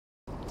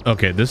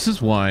Okay, this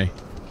is why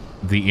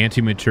the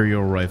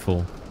anti-materiel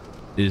rifle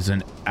is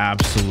an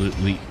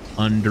absolutely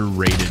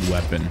underrated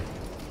weapon.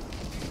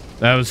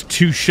 That was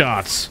 2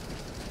 shots.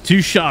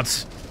 2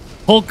 shots.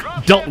 Hulk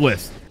dealt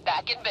with.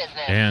 Back in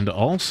business. And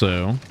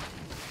also,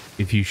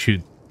 if you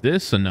shoot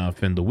this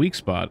enough in the weak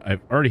spot,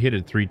 I've already hit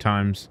it 3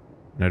 times.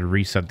 And I'd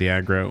reset the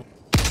aggro.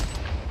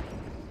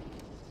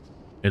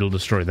 It'll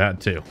destroy that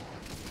too.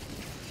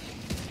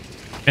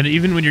 And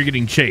even when you're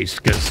getting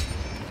chased, because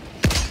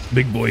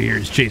big boy here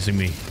is chasing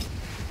me.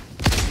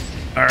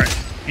 All right,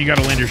 you got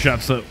to land your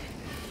shots though.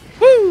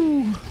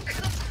 Woo!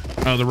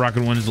 Oh, the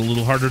rocket one is a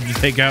little harder to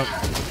take out.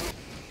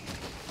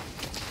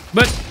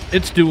 But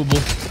it's doable.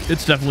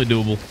 It's definitely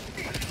doable.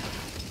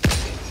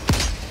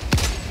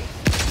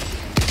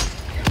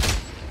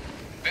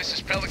 This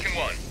is Pelican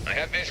 1. I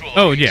have visual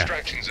Oh, on the yeah.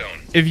 extraction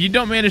zone. If you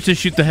don't manage to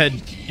shoot the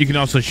head, you can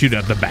also shoot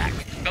at the back.